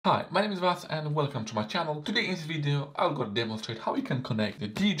Hi, my name is Vas and welcome to my channel. Today in this video, I'm going to demonstrate how you can connect the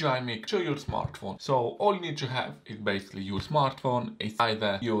DJI Mic to your smartphone. So all you need to have is basically your smartphone. It's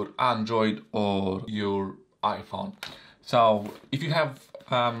either your Android or your iPhone. So if you have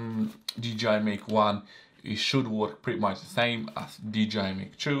DJI Mic 1, it should work pretty much the same as DJI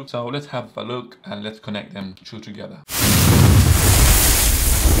Mic 2. So let's have a look and let's connect them two together.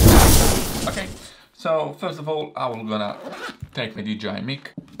 Okay, so first of all, I'm gonna take my DJI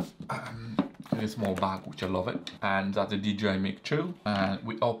Mic in a small bag, which I love it, and that's the DJI Mic 2, and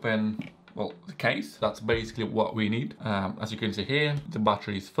we open, well, the case. That's basically what we need. As you can see here, the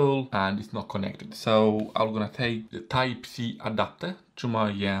battery is full and it's not connected. So I'm gonna take the Type-C adapter to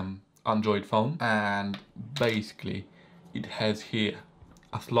my Android phone, and basically it has here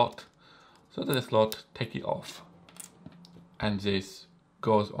a slot. So the slot, take it off, and this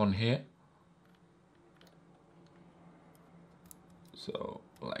goes on here. So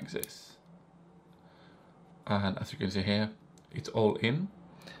like this, and as you can see here, it's all in.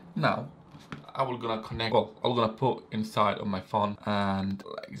 Now I'm gonna connect, well, I'm gonna put inside of my phone and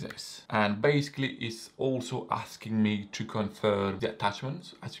like this, and basically it's also asking me to confirm the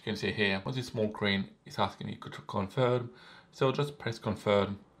attachments. As you can see here on this small screen, it's asking me to confirm, so just press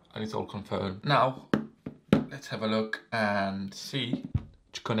confirm and it's all confirmed. Now let's have a look and see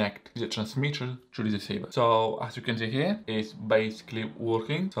to connect the transmitter to the receiver. So as you can see here, it's basically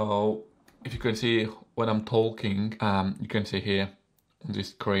working. So if you can see when I'm talking, you can see here on this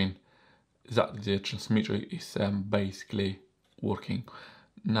screen that the transmitter is basically working.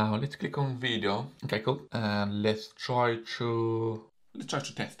 Now let's click on video. Okay, cool. And let's try to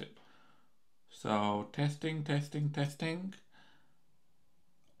test it. So testing.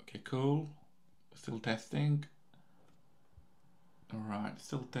 Okay, cool. Still testing. Alright,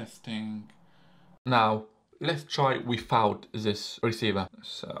 still testing. Now let's try without this receiver.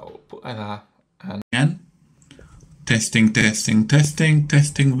 So put that and again. Testing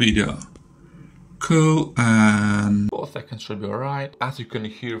video. Cool, and 4 seconds should be alright. As you can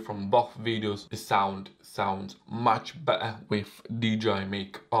hear from both videos, the sound sounds much better with DJI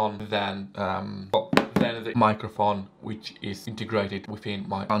Mic on than the microphone which is integrated within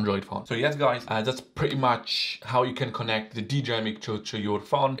my Android phone. So yes guys, that's pretty much how you can connect the DJI Mic to your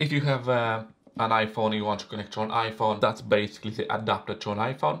phone. If you have an iPhone, you want to connect to an iPhone, that's basically the adapter to an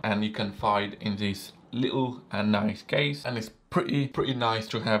iPhone, and you can find in this little and nice case, and it's pretty nice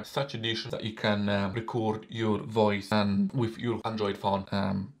to have such edition that you can record your voice and with your Android phone,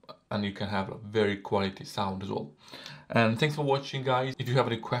 and you can have a very quality sound as well. And thanks for watching guys. If you have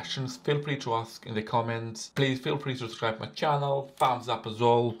any questions, feel free to ask in the comments. Please feel free to subscribe my channel, thumbs up as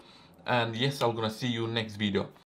well, and yes, I'm gonna see you next video.